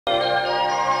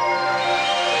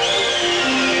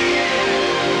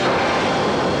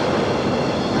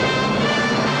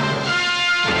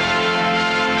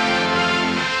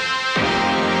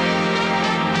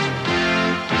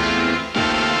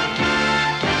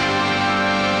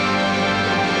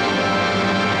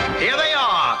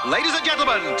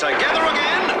and together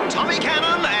again, Tommy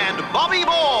Cannon and Bobby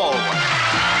Ball.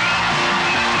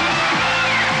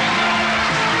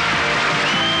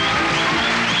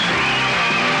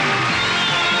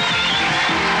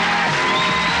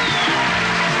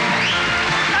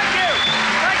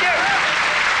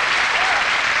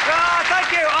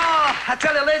 I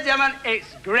tell you, ladies and gentlemen, it's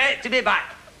great to be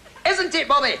back. Isn't it,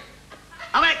 Bobby?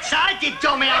 I'm excited,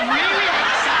 Tommy. I'm really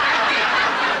excited.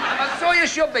 And so you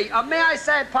should be. And may I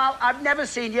say, pal, I've never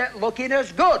seen you looking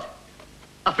as good.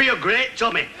 I feel great,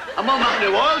 Tommy. I'm on that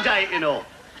new oil diet, you know.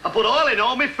 I put oil in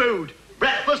all my food.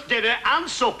 Breakfast, dinner and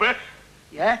supper.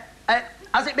 Yeah?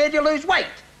 Has it made you lose weight?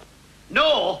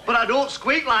 No, but I don't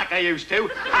squeak like I used to.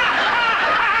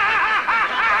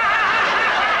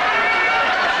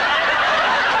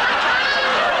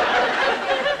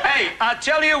 I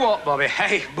tell you what, Bobby.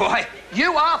 Hey, boy,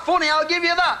 you are funny, I'll give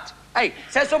you that. Hey,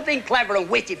 say something clever and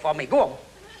witty for me. Go on.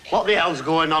 What the hell's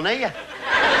going on here?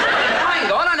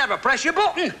 Hang on, I never press your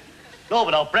button. No,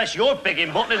 but I'll press your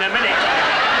bigging button in a minute.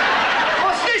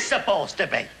 What's this supposed to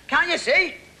be? Can't you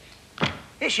see?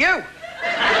 It's you.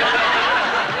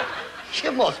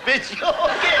 You must be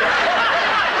joking.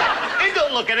 It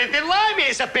don't look anything like me.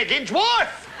 It's a pigging dwarf.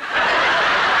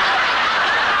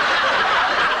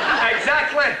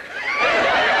 Exactly.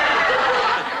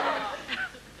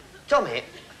 Tommy,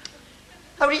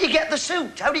 how did you get the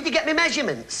suit? How did you get me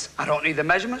measurements? I don't need the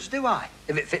measurements, do I?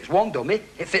 If it fits one dummy,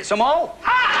 it fits them all.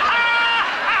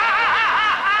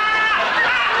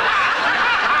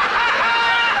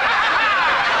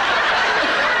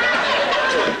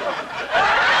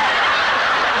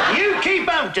 You keep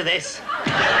out of this.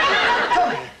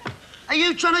 Tommy, are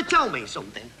you trying to tell me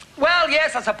something? Well,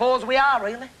 yes, I suppose we are,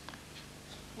 really.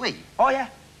 We? Oh, yeah.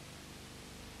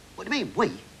 What do you mean,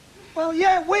 we? Well,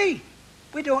 yeah, we.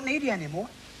 We don't need you anymore.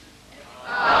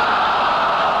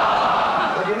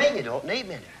 What do you mean you don't need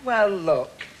me? Well,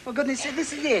 look, for goodness sake,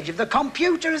 this is the age of the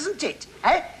computer, isn't it?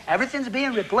 Eh? Everything's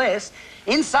being replaced.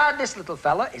 Inside this little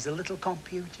fella is a little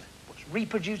computer which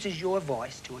reproduces your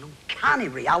voice to an uncanny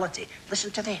reality.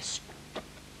 Listen to this.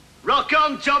 Rock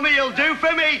on, Tommy, you'll do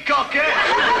for me, cocker.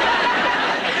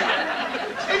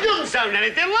 It doesn't sound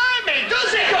anything like me,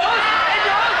 does it? It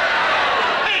does.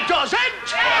 It doesn't.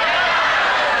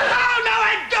 Oh, no,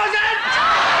 it doesn't.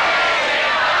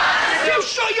 You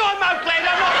shut your mouth, lady.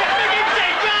 I'm not getting big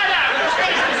dick right out.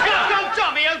 Rock on,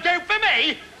 Tommy, you'll do for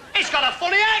me. It's got a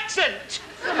funny accent.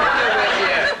 What's the matter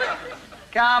with you?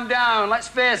 Calm down. Let's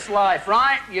face life,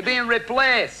 right? You're being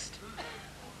replaced.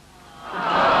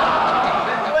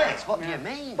 Replaced? What do you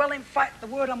mean? Well, in fact, the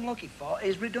word I'm looking for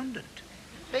is redundant.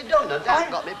 Redundant? I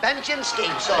haven't got my pension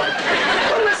scheme sorted.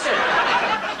 Well, listen.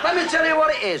 Let me tell you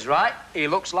what it is, right? He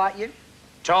looks like you,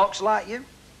 talks like you,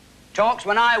 talks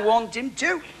when I want him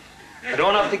to. I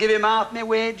don't have to give him half my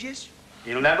wages.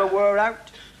 He'll never wear out.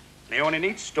 He only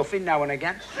needs stuffing now and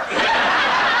again.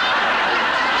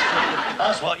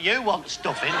 That's what you want,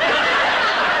 stuffing.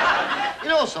 You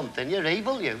know something? You're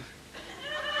evil, you.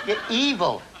 You're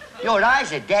evil. Your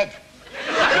eyes are dead.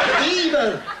 You're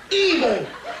evil. Evil.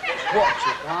 Watch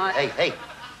it, right? Hey.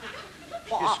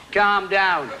 Just calm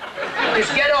down.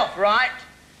 Just get off, right?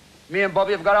 Me and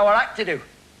Bobby have got our act to do.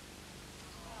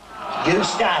 You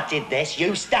started this.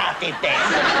 You started this.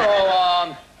 Go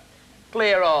on.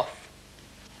 Clear off.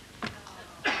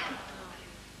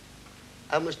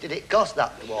 How much did it cost,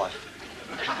 that wife?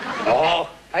 Oh,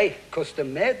 hey,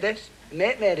 custom made this. The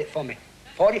mate made it for me.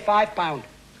 £45.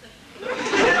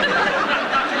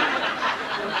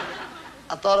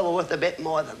 I thought it was worth a bit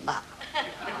more than that.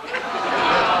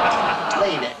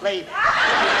 Leave it. Leave it.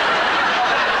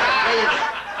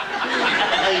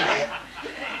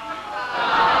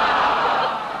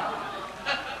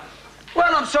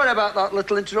 Well, I'm sorry about that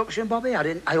little interruption, Bobby.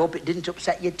 I hope it didn't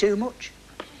upset you too much.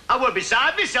 I were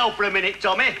beside myself for a minute,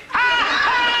 Tommy.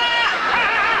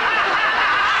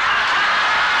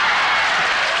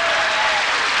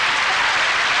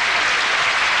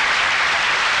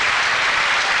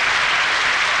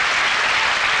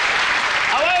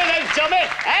 Tommy,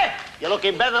 eh? You're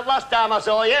looking better than last time I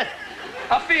saw you.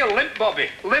 I feel limp, Bobby.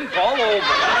 Limp all over.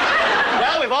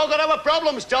 Well, we've all got our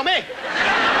problems, Tommy.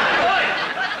 Oi!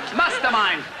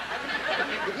 Mastermind.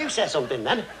 Did you say something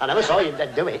then? I never saw you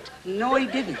do it. No, he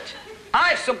didn't.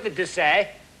 I've something to say.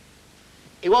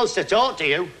 He wants to talk to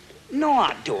you. No,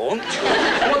 I don't.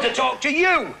 I want to talk to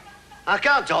you. I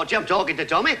can't talk to you. I'm talking to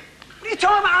Tommy. What are you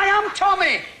talking about? I am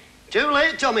Tommy. Too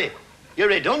late, Tommy. You're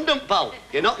redundant, pal.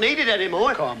 You're not needed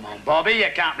anymore. Come on, Bobby. You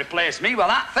can't replace me with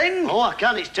that thing. Oh, I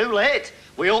can. It's too late.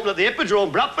 We open at the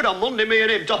Hippodrome, Bradford, on Monday, me and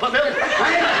him, top of bill. Well,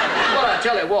 I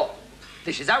tell you what.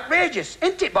 This is outrageous,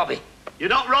 isn't it, Bobby? You're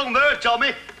not wrong there,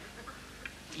 Tommy.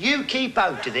 You keep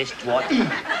out of this, twat.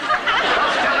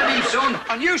 That's telling him, son.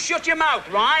 And you shut your mouth,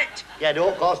 right? Yeah,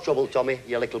 don't cause trouble, Tommy,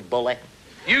 you little bully.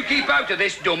 You keep out of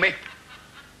this, dummy.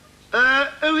 Who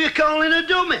are you calling a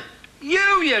dummy?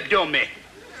 You dummy.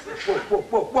 Whoa, whoa,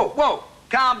 whoa, whoa, whoa.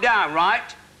 Calm down,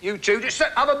 right? You two, just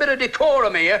have a bit of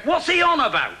decorum here. What's he on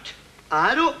about?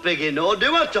 I don't figure no,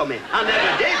 do I, Tommy? I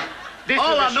never did. This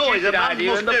All was I know is a man idea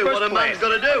must in the do first what a man's place. got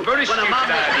to do. Very When a man stupid must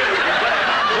do idea. what a man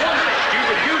must do.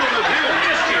 Stupid, you don't agree with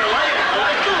this, you liar.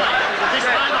 This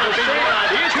time I'll be your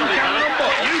idea, Tommy.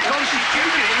 You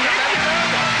constituted and you never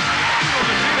know that.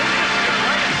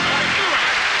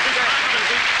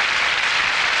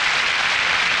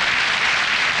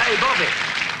 Hey, Bobby,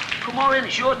 come on in.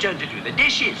 It's your turn to do the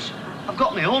dishes. I've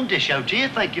got my own dish out here,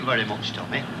 thank you very much,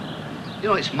 Tommy. You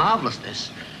know, it's marvellous,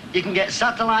 this. You can get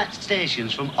satellite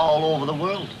stations from all over the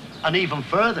world, and even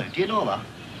further. Do you know that?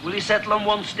 Will you settle on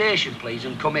one station, please,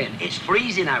 and come in? It's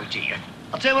freezing out here.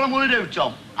 I'll tell you what I'm going to do,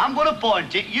 Tom. I'm going to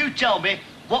point it. You tell me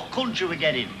what country we're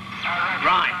getting.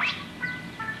 Right.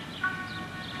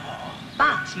 Oh,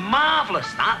 that's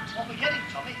marvellous, that. What we're getting,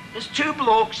 Tommy? There's two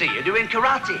blokes here doing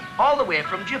karate, all the way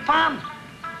from Japan.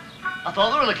 I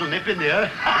thought there were a little nip in the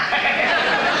air.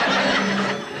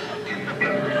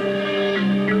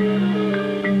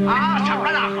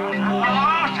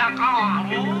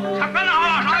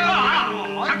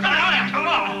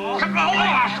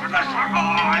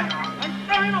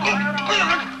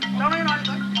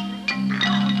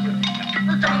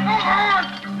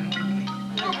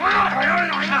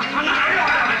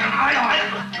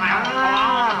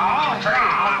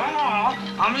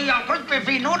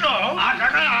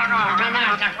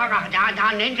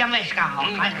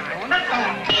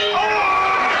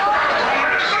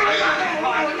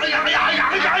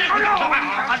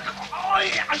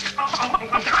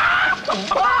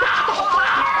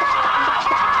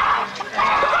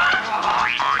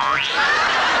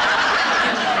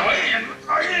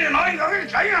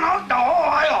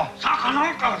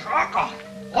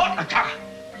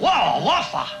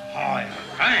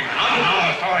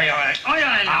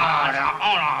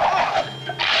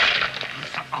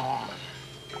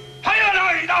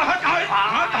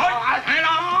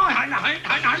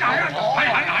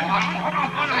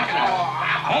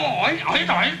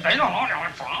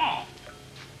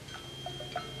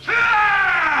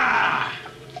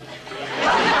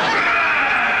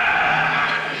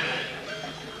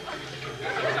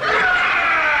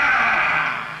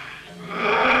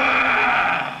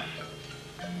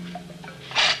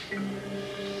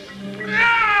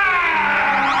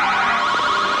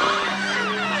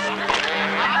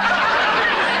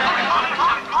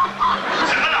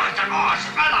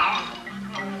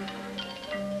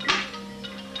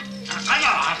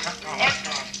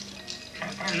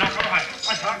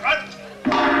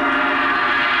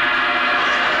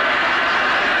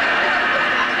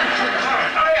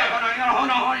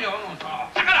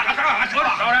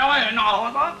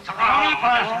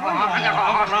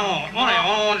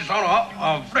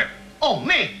 Oh,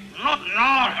 me?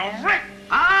 Frick.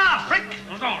 Ah, Frick.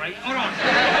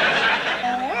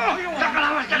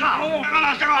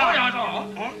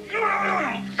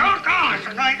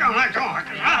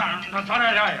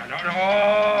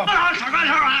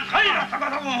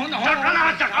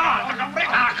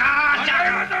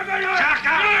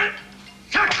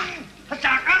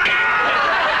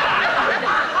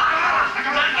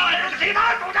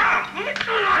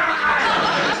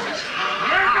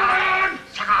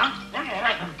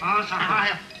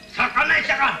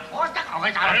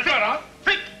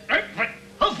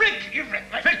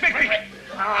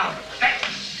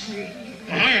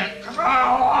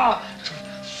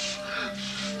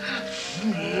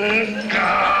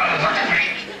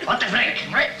 What the frick?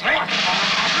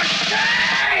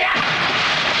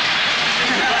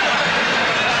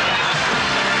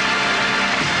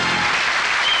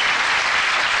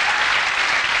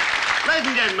 Ladies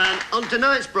and gentlemen, on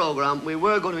tonight's programme, we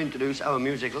were going to introduce our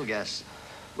musical guests.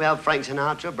 We have Frank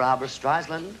Sinatra, Barbara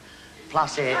Streisand,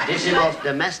 Placidísimos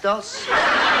Domestos.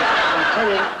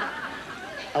 I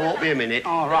won't be a minute.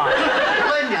 All right.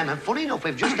 Ladies and gentlemen, funny enough,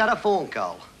 we've just had a phone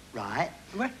call, right?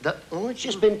 Where? It's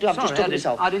just been... I've just took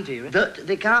myself. I didn't hear it. That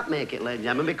they can't make it, ladies and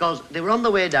gentlemen, because they were on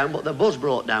the way down, but the bus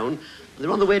broke down. They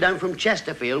were on the way down from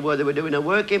Chesterfield, where they were doing a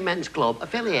working men's club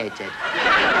affiliated.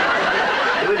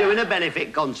 They were doing a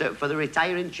benefit concert for the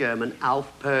retiring chairman,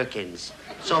 Alf Perkins.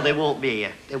 So they won't be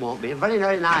here. They won't be. Very,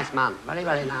 very nice man. Very,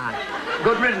 very nice.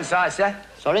 Good riddance, I say.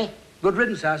 Sorry? Good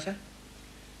riddance, I say.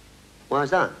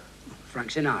 Why's that? Frank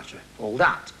Sinatra. All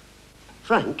that.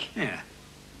 Frank? Yeah.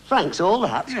 Frank's all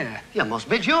that? Yeah. You must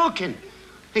be joking.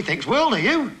 He thinks world of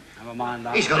you. Never mind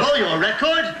that. He's got all your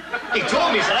record. He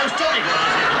told me he's house Tony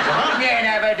glasses. You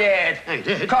never did. I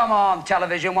did. Come on,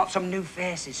 television, want some new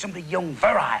faces, somebody young,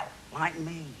 virile, like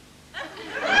me. He's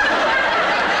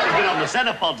been on the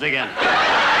Cenopods again.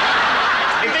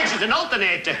 He thinks it's an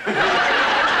alternator.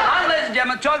 And ladies and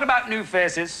gentlemen, talking about new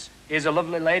faces, here's a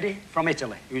lovely lady from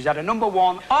Italy who's had a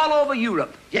 #1 all over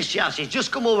Europe. Yes, she has. She's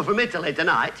just come over from Italy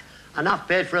tonight, and I've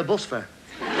paid for a bus fare.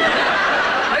 Ladies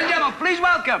and gentlemen, please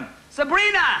welcome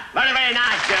Sabrina. Very, very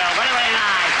nice girl. Very, very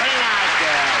nice. Very nice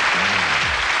girl.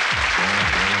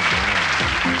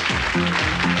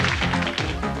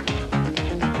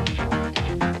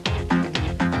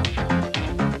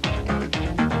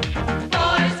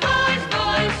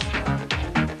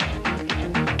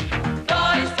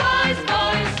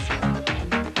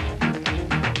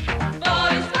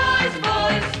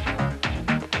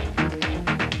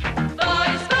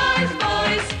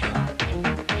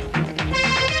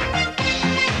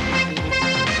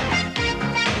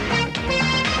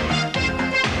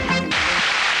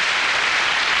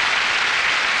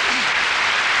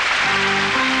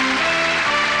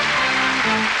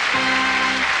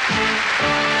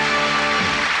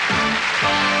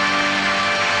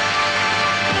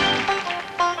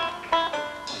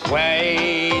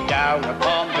 Way down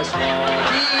upon the small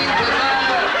river,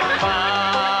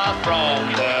 far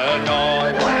from the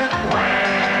north.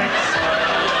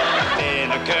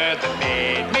 Something occurred that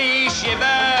made me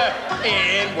shiver.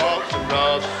 In walked a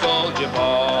ruffled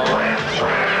jabot.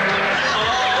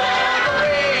 All the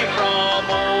way from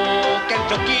old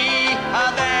Kentucky,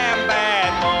 them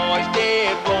bad boys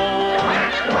did roll.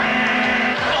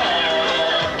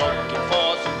 All looking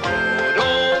for some good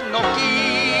old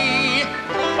nookie,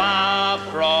 far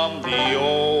from the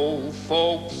old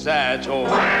folks at home.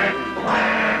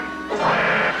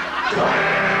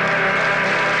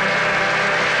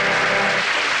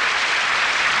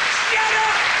 Shut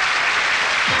up!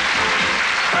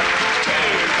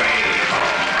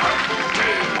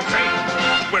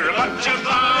 We're a bunch of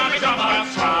army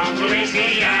dropouts from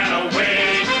Louisiana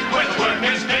way, with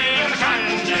workers' day and the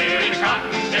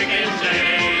cotton digging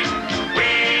day. We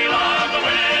love the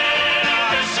way of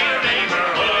this here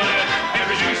neighborhood.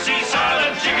 Every juicy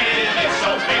solid chicken is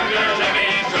so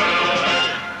finger-licking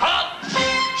good. Halt!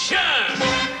 Shun!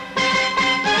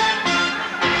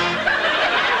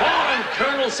 Morning,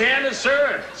 Colonel Sanders,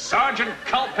 sir. Sergeant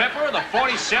Culpepper of the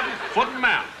 47th Foot and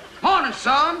Mount. Morning,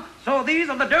 son. So these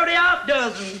are the dirty half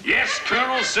dozen. Yes,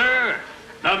 Colonel, sir.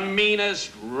 The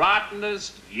meanest,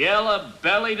 rottenest,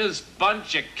 yellow-belliedest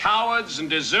bunch of cowards and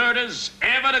deserters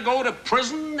ever to go to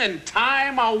prison in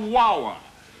time of war.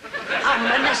 I'm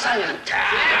innocent. Shut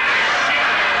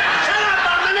up,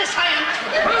 I'm innocent.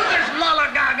 Who's this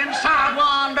lollygagging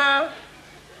sidewinder?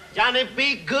 Johnny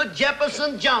B. Good,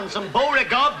 Jefferson Johnson,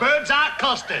 Beauregard, Birdseye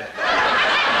Custard.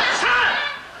 Son!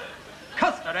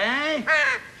 Custard, eh?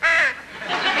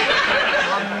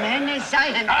 I'm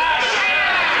innocent.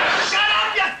 Shut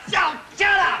up, yourself!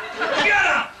 Shut up! Shut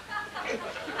up!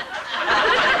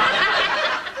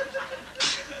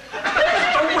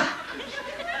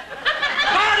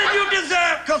 What did you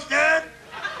deserve, Custard?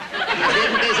 I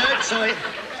didn't desert, sir.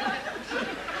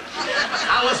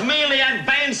 I was merely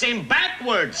advancing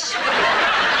backwards.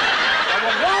 There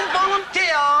was one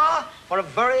volunteer for a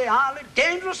very highly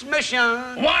dangerous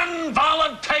mission. One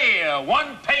volunteer,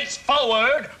 one pace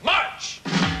forward, march!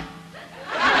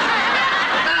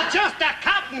 Now, just a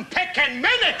cotton-picking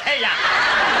minute here.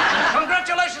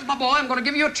 Congratulations, my boy. I'm going to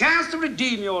give you a chance to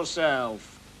redeem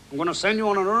yourself. I'm going to send you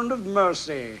on an errand of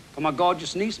mercy for my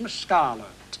gorgeous niece, Miss Scarlett.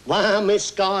 Why, Miss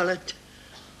Scarlett.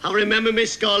 I remember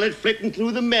Miss Scarlett flitting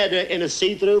through the meadow in a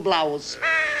see-through blouse.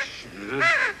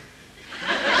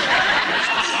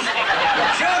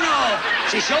 Sure no.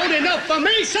 She showed enough for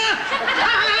me, sir.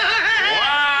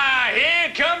 Why,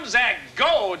 here comes that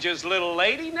gorgeous little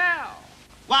lady now.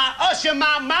 Why, usher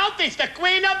my mouth is the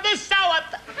queen of the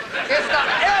South. It's the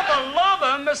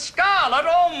ever-loving Miss Scarlett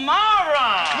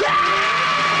O'Mara.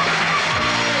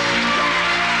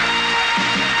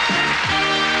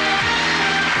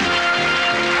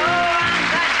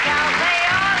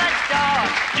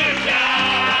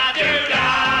 Do-da,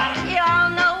 do-da, You all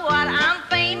know what I'm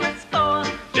famous for.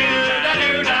 do-da,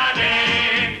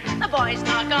 do-da-day. The boys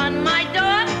knock on my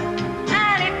door,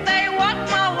 and if they walk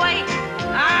my way,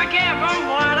 I give them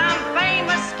what I'm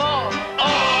famous for.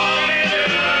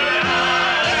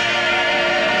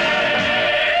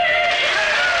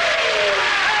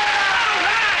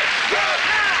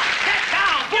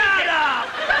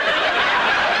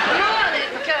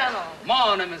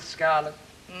 Morning, Miss Scarlett.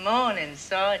 Morning,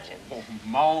 Sergeant. Oh,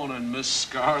 morning, Miss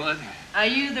Scarlet. Are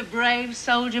you the brave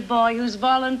soldier boy who's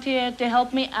volunteered to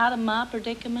help me out of my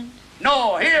predicament?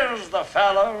 No, here's the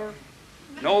feller.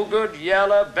 No good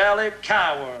yellow-bellied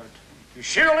coward. Who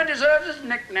surely deserves his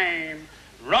nickname,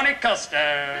 Ronnie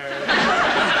Custard.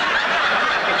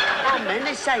 How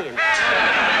many saying?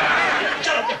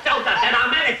 Shut up, you filter, and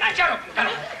how many saying? Shut up, shut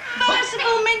up.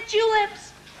 Bicycle mint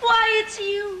juleps. Why, it's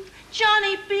you,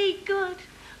 Johnny B. Good,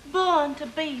 born to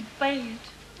be bad.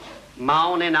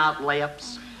 Moaning out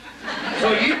lips.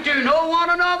 So you two know one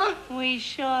another? We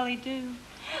surely do.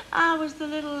 I was the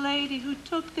little lady who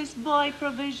took this boy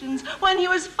provisions when he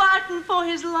was fighting for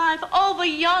his life over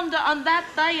yonder on that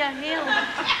there hill.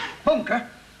 Bunker,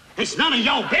 it's none of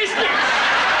your business.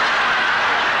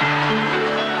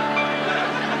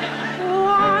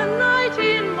 One night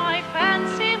in my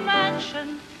fancy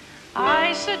mansion,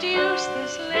 I seduced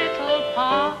this little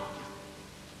pa.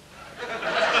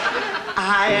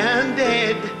 Iron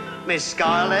dead, Miss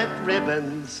Scarlet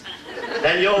Ribbons.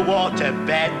 Then your water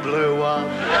bed blew up.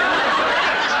 If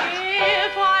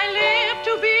I live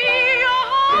to be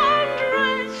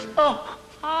 100, Oh,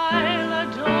 I'll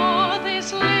adore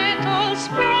this little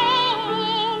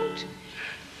sprout.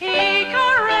 He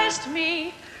caressed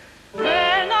me,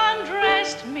 then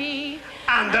undressed me.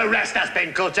 and the rest has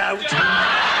been cut out. Shut up!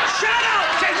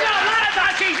 She's not like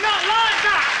that! She's not like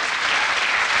that!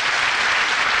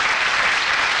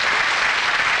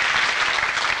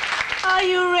 Are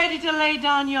you ready to lay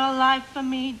down your life for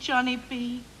me, Johnny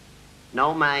B?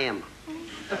 No, ma'am.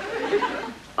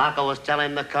 Like I was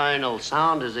telling the Colonel,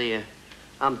 Saunders here,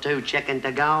 I'm too chicken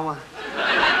to go.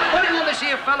 What do you want to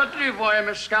see a fella to do for you,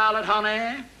 Miss Scarlet,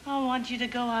 honey? I want you to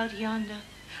go out yonder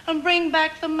and bring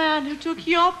back the man who took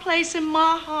your place in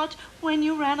my heart when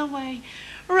you ran away.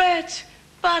 Rhett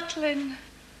Butlin.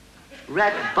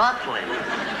 Red Butlin?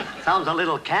 Sounds a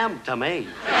little camp to me.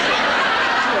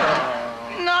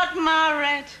 Not my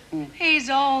Rhett.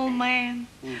 He's old man.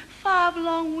 5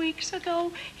 long weeks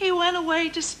ago, he went away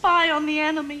to spy on the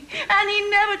enemy, and he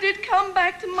never did come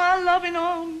back to my loving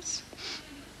arms.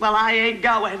 Well, I ain't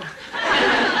going.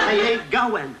 I ain't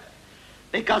going.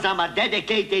 Because I'm a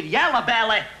dedicated yellow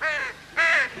belly.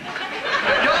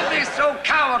 Don't be so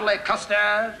cowardly,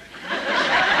 Custard.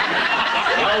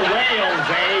 No whales,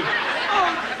 eh?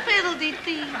 Oh,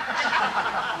 fiddle-dee-dee.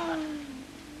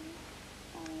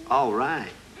 All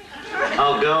right.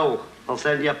 I'll go. I'll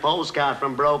send you a postcard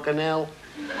from Broken Hill.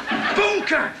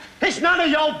 Bunker! It's none of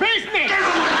your business!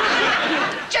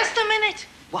 Just a minute.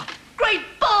 What? Great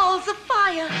balls of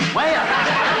fire. Where?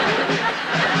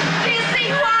 Do you see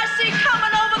who I see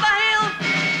coming over the hill?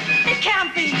 It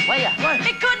can't be. Where?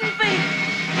 It couldn't be.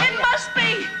 It must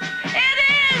be. It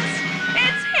is.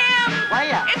 It's him.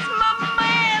 Where? It's my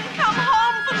man come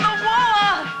home from the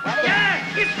war.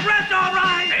 Yeah, it's Red, all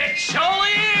right. It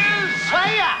surely is.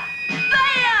 Where?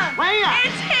 There. Where?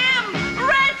 It's him.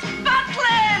 Rhett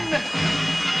Butlin.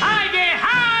 Hi there,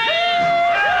 hi!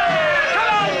 Come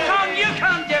on, son, you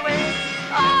can do it.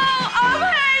 Oh, I'm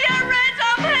here, Rhett.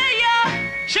 I'm here.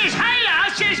 She's here,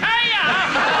 she's here.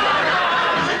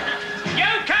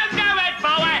 You can do it,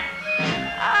 boy.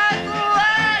 At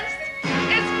last.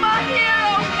 It's my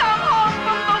hero come home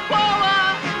from the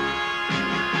war.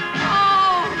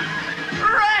 Oh,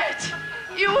 Rhett,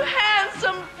 you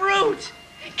handsome brute.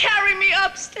 Carry me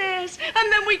upstairs,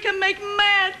 and then we can make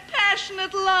mad,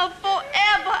 passionate love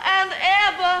forever and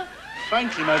ever.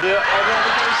 Thank you, my dear. I'd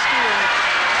rather go skiing.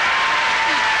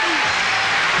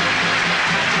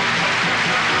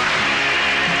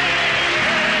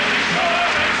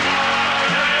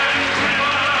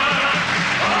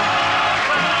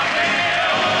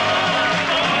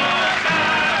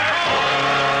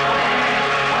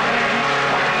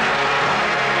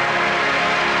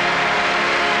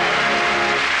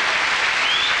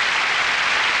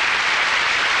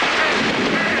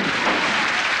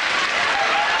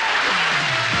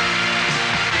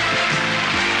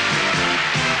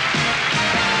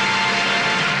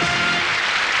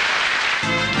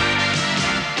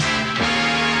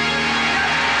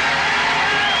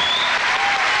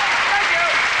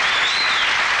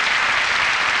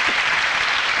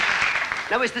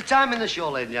 Now, it's the time in the show,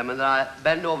 ladies and gentlemen, that I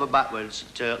bend over backwards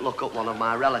to look up one of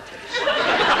my relatives.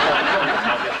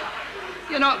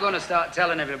 You're not going to start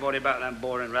telling everybody about them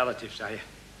boring relatives, are you?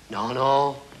 No,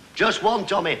 no. Just one,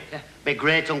 Tommy. Yeah. My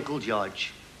great-uncle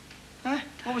George. Huh?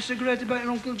 What was so great about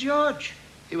your Uncle George?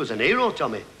 He was an hero,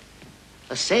 Tommy.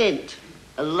 A saint.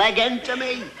 A legend to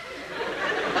me.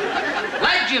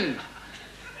 Legend!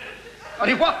 And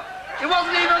he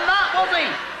wasn't even that, was he?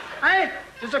 Eh?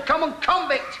 Just a common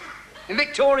convict in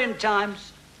Victorian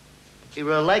times. He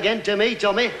were a leg end to me,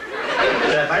 Tommy. He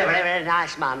was a very, very, very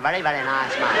nice man. Very, very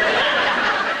nice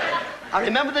man. I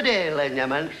remember the day, ladies and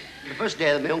gentlemen, the first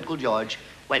day that my Uncle George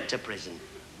went to prison.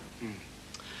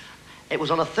 It was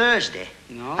on a Thursday.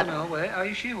 No, wait, are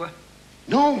you sure?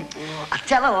 No, I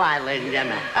tell a lie, ladies and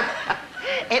gentlemen.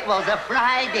 It was a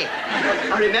Friday.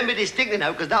 I remember distinctly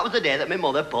now because that was the day that my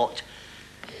mother put...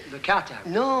 The cat out?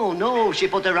 No, she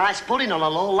put a rice pudding on a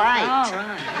low light. Oh,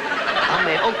 right. And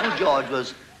my Uncle George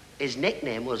was... His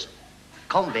nickname was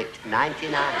Convict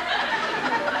 99.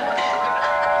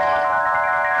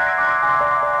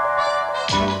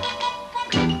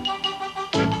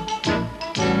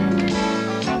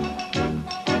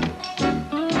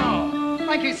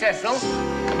 Thank you, Cecil.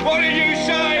 What did you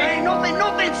say? Hey, nothing,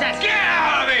 Cecil. Get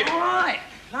out of it! All right,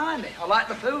 blimey, I like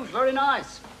the food, very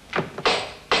nice.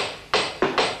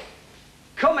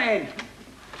 Come in.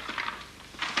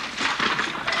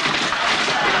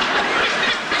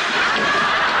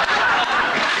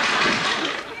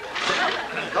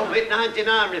 Convict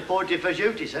 99 reported for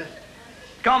duty, sir.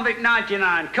 Convict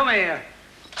 99, come here.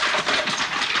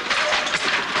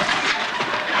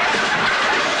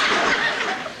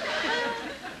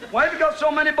 Why have you got so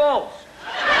many balls?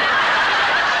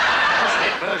 That's a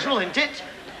bit personal, isn't it?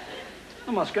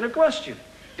 I'm asking a question.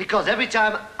 Because every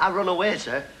time I run away,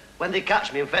 sir, when they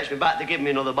catch me and fetch me back, they give me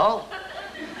another ball.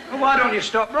 Well, why don't you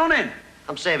stop running?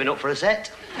 I'm saving up for a set.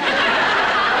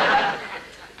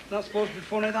 That's supposed to be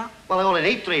funny, that? Well, I only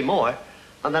need 3 more,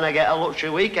 and then I get a luxury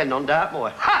weekend on Dartmoor.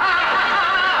 Is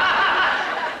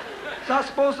that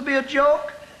supposed to be a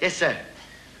joke? Yes, sir.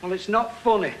 Well, it's not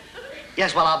funny.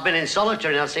 Yes, well, I've been in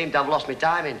solitary and I seem to have lost my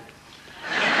timing.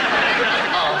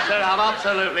 Oh, sir, I'm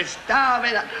absolutely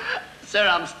starving. Sir,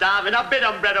 I'm starving. I've been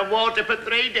on bread and water for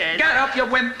 3 days. Get up, you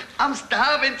wimp. I'm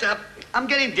starving, sir. I'm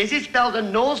getting dizzy spells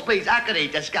and nosebleeds. I could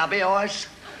eat a scabby horse.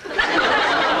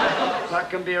 That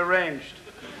can be arranged.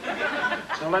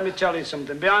 Now, let me tell you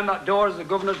something. Behind that door is the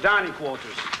governor's dining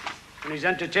quarters. And he's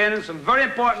entertaining some very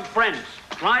important friends,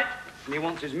 right? And he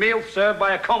wants his meal served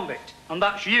by a convict. And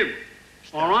that's you.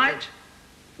 All right?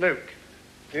 Look,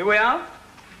 here we are.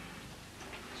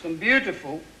 Some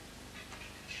beautiful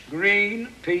green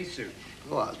pea soup.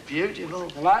 Oh, that's beautiful.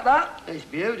 You like that? It's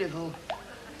beautiful.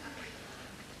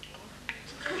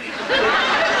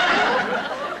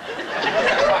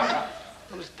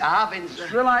 I'm starving, sir.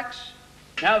 Just relax.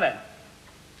 Now then,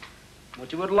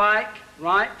 what you would like,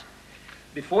 right?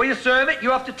 Before you serve it, you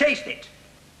have to taste it.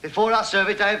 Before I serve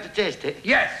it, I have to taste it.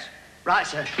 Yes. Right,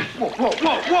 sir. Whoa, whoa,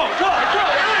 whoa, whoa, whoa, whoa,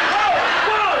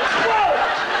 whoa, whoa,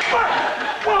 whoa,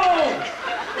 whoa!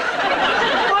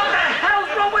 What the hell's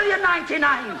wrong with you,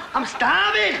 99? I'm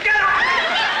starving. Get up!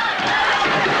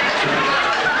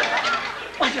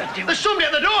 What are you doing? There's somebody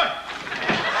at the door.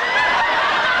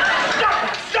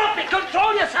 Stop it!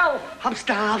 Control yourself! I'm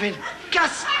starving. You're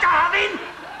starving?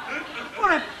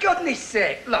 For goodness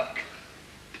sake, look.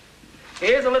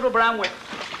 Here's a little brown whip.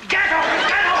 Get up!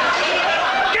 Get up!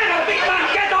 Get up, big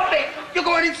man! Get up it! You're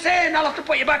going insane. I'll have to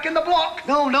put you back in the block.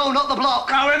 No, not the block.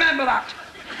 Now remember that.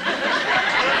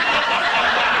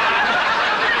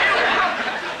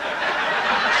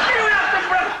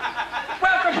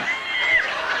 Welcome.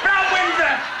 Brown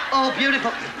Windsor. Oh,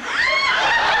 beautiful.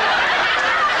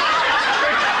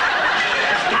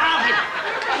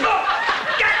 Look,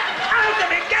 get out of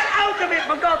it! Get out of it,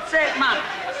 for God's sake, man!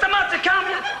 What's the matter? Calm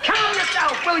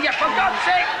yourself, will you, for God's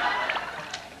sake?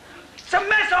 It's a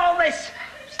mess, all this!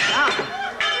 Stop. For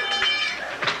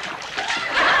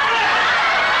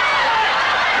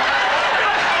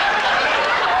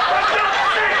God's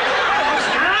sake! I'm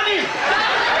starving.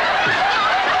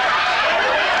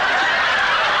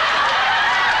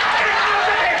 Get out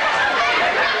of it!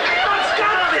 For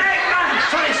God's sake, man!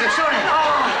 Sorry, sir, sorry.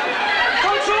 Oh,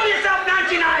 control yourself,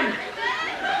 99!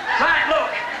 Right, look.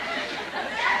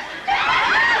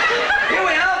 Here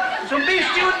we are, some beef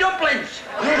stew and dumplings.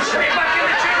 Yes, sir. Put it back in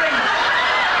the chilling.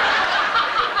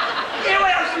 Here we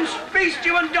have some beef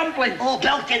stew and dumplings. Oh,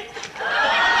 belting.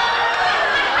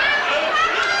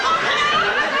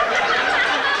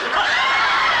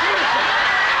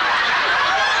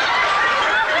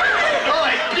 Oh,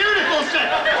 it's beautiful, sir.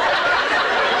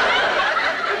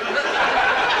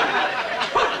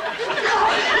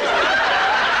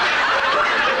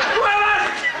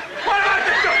 What about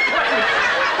the dumplings?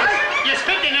 You're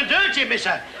spitting and dirty, me,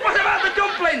 sir. What about the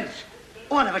dumplings?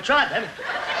 Oh, I never tried them.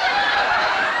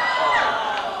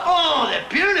 Oh, they're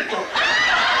beautiful.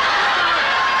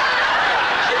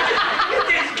 You're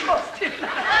disgusting.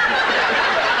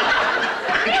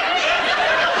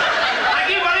 Thank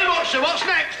you very much, sir. What's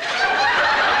next?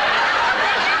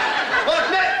 What's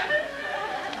next?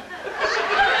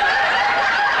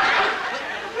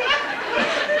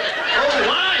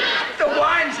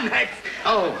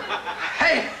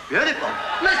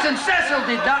 Listen, Cecil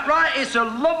did that, right? It's a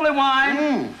lovely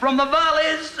wine from the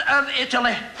valleys of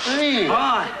Italy.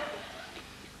 Aye.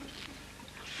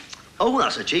 Oh,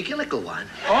 that's a cheeky little wine.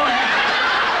 Oh,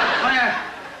 yeah. Oh, yeah.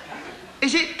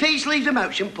 Is it peace leaves a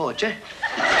motion, Porter?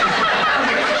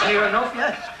 Near enough,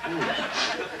 yes.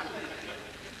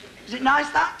 Is it nice,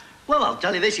 that? Well, I'll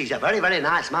tell you this, he's a very, very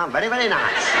nice man. Very, very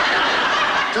nice.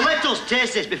 So let us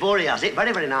taste this before he has it.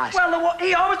 Very, very nice. Well,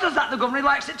 he always does that, the governor. He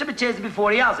likes it to be tasted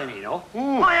before he has any, you know.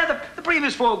 Oh, yeah, the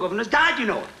previous 4 governors died, you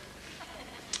know.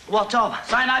 What of?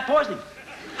 Cyanide poisoning.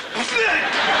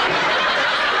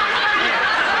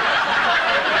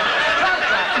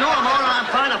 No, I'm all right, I'm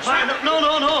fine, I'm fine. No.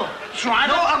 Try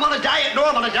No, I'm on a diet. No,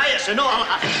 I'm on a diet, sir. No,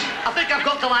 I think I've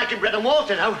got to like bread and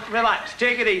water now. Relax,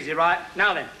 take it easy, right?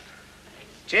 Now then,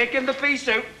 take in the pea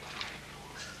soup.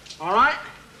 All right?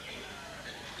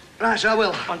 Right, so I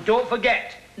will. And don't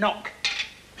forget, knock.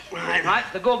 Right. Right,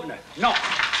 the governor, knock.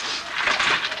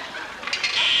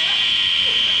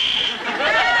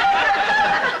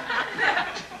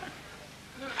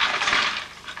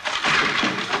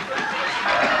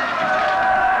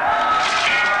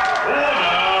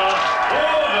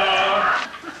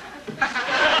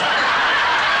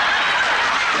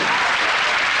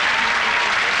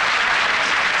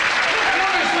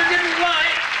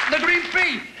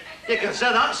 You can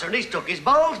say that, sir. He's took his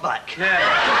balls back.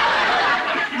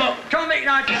 Yeah. Look, convict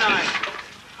 99.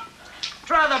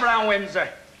 Try the brown Windsor.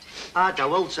 I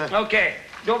will, sir. Okay,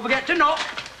 don't forget to knock.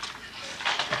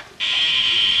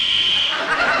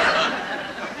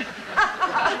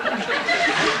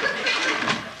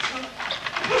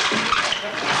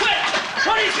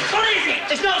 What is it? What is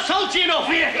it? It's not salty enough.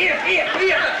 Here.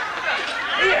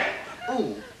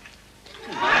 Oh.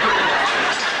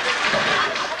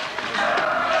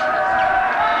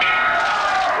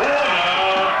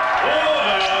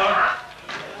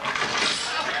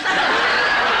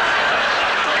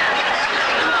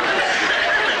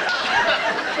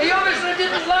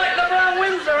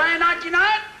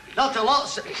 Not a lot,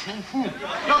 sir.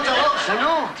 Not a lot, sir,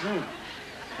 no.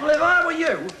 Well, if I were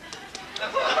you...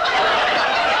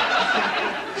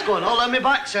 It's going all on me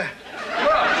back, sir.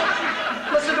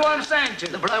 Well, listen to what I'm saying to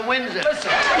you. The brown Windsor.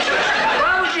 Listen, if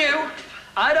I was you,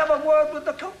 I'd have a word with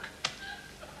the cook.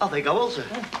 I think I will, sir.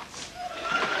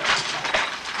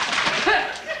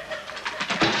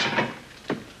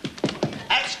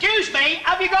 Excuse me,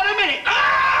 have you got a minute?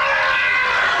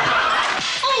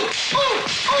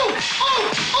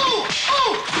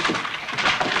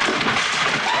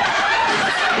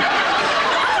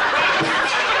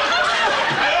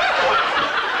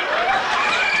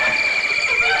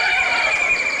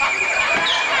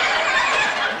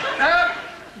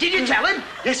 Did you tell him?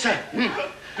 Yes, sir. You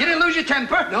didn't lose your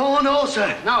temper? No,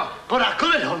 sir. No. But I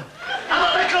could have done. I'm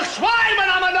a little swine when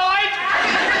I'm annoyed.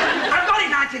 I've got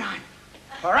it, 99.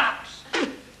 Perhaps.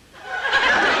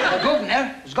 The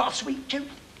governor has got a sweet tooth.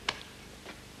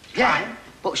 Yeah.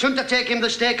 But shouldn't I take him the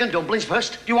steak and dumplings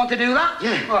first? Do you want to do that?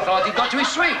 Yeah. Oh, I thought he'd got to his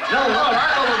sweet. No. All right,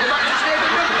 well, we'll go back to steak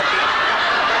and dumplings.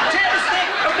 Take the steak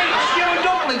and meat, stew and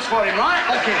dumplings for him, right?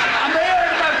 Okay. And they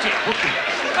heard about it. Okay.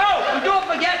 Oh, and don't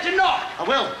forget to knock. I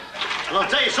will. And I'll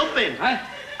tell you something. Huh?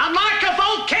 I'm like a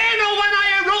volcano when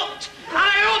I erupt. And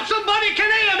I hope somebody can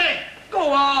hear me.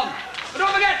 Go on. But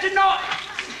don't forget to knock.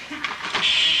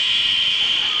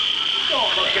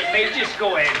 Don't look at me, just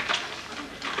go in.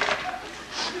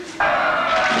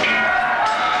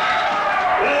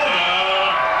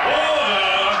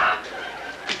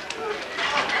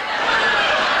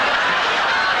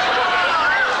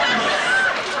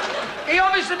 He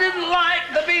obviously didn't like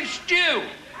the beef stew.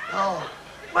 Oh,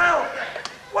 Well,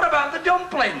 what about the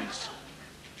dumplings?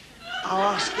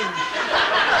 I'll ask him.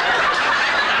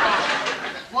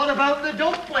 What about the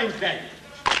dumplings, then?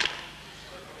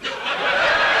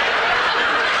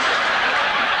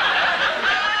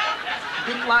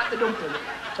 Didn't like the dumplings.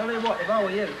 Tell you what, if I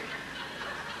were you,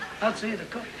 I'd see the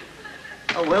cook.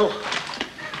 I will.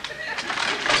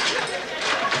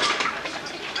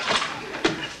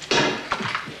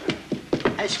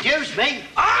 Excuse me.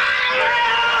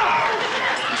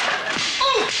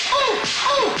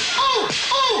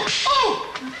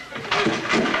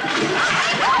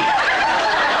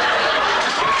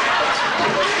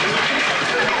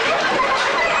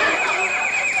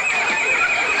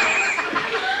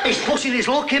 He's pushing his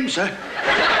luck, him, sir.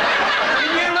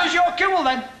 Didn't you lose your cool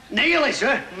then? Nearly,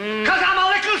 sir. 'Cause I'm a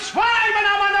little swine when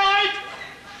I'm annoyed.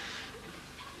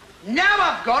 Now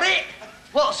I've got it.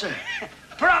 What, sir?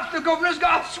 Perhaps the governor's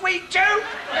got a sweet tooth.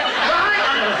 Right,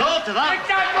 I never thought of that.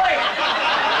 Exactly.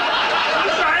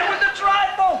 Try with the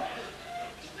tribal.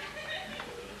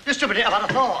 Just a minute, I've had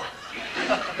a thought.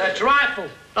 They're trifle.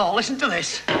 No, listen to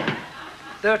this.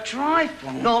 They're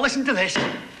trifle. No, listen to this.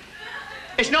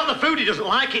 It's not the food he doesn't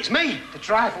like, it's me. The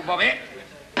trifle, Bobby.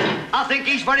 I think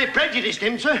he's very prejudiced,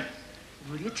 him, sir.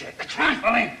 Will you take the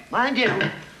trifle in? Mind you,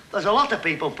 there's a lot of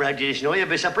people prejudiced, you know. You'd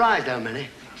be surprised how many.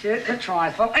 Take the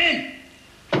trifle in.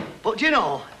 But do you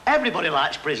know, everybody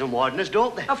likes prison wardens,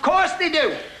 don't they? Of course they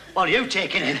do. Well, you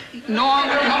take it in. No, I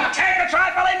will not take the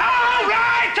trifle in. All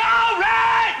right,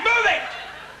 move it.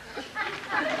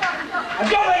 And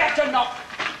don't forget to knock.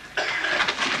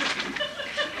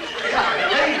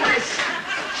 Leave this.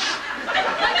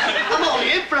 I'm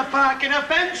only in for a parking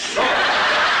offence.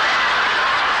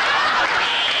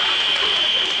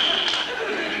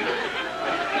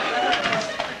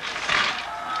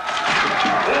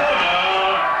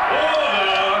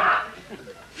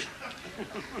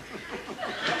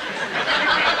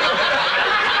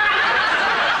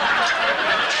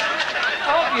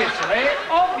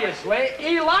 Obviously,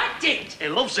 he liked it. He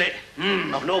loves it.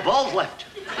 I've no balls left.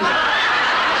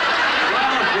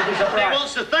 He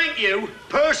wants to thank you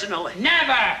personally.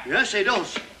 Never. Yes, he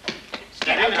does.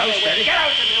 Get out of the way. Get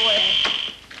out of the way.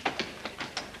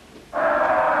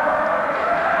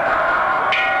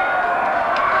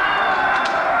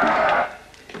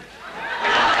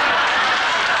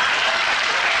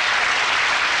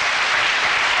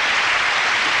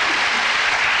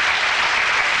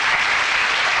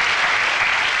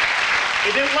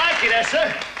 You didn't like it,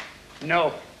 sir?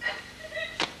 No.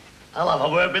 I'll have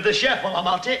a word with the chef while I'm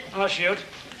at it. I should.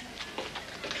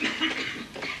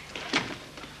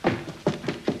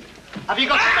 Have you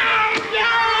got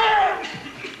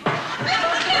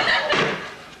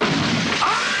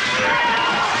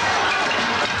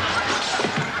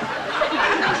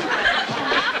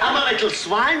I'm a little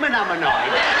swine when I'm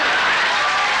annoyed.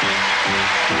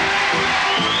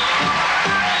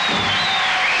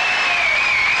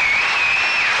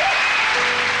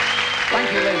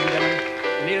 Thank you, ladies and gentlemen.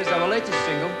 And here's our latest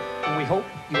single, and we hope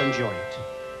you enjoy it.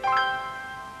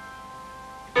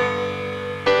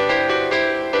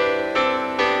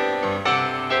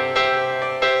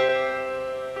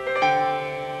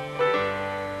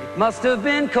 It must have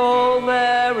been cold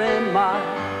there in my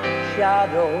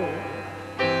shadow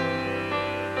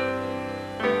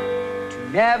to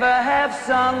never have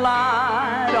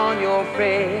sunlight on your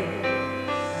face.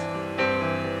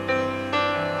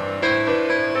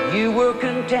 You were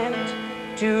content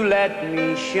to let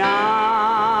me shine.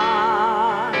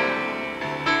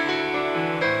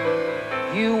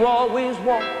 You always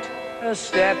walked a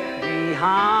step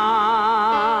behind.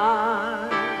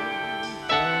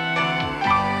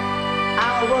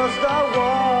 I was the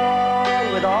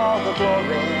one with all the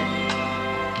glory,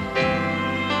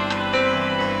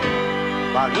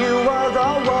 while you were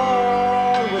the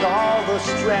one with all the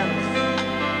strength.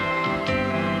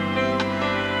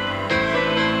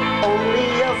 Only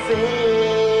a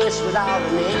face without a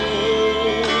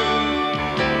name.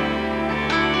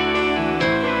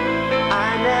 I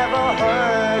never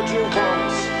heard you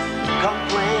once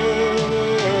complain.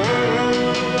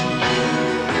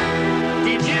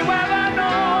 Did you ever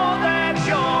know that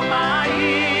you're my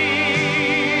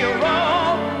hero?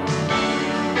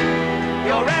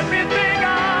 You're everything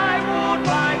I would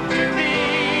like to be.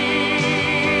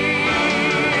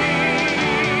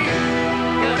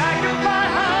 Could I do my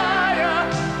higher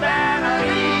than an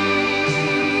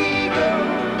eagle?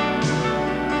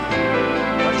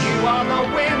 But you are the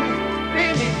wind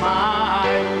beneath my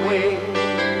wings.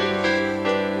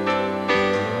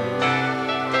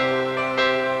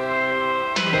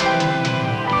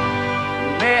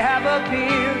 You may have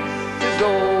appeared to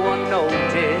go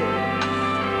unnoticed,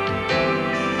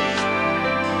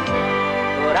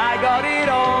 but I got it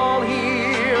all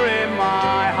here in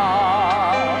my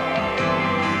heart.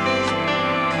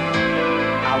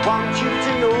 I want you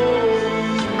to know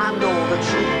I know the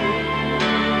truth.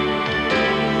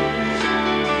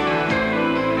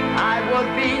 I would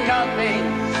be nothing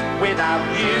without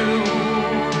you.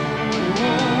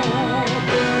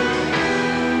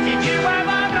 Did you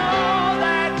ever know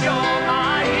that you're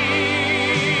my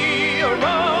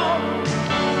hero?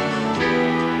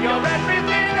 You're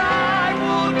everything I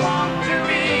would want to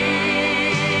be.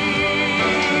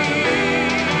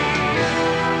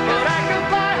 But I could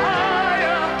fly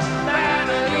higher than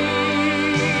an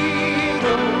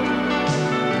eagle,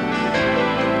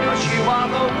 'cause you are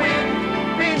the wind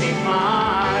beneath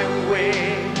my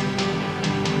wings.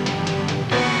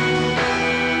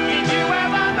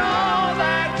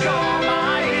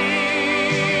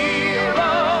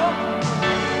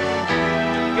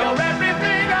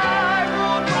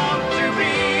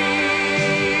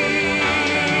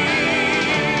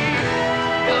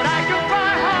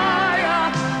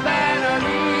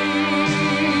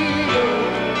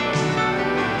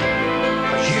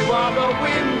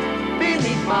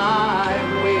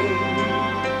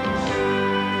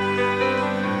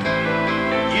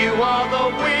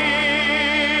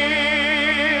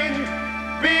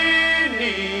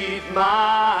 beneath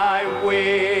my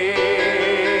wings.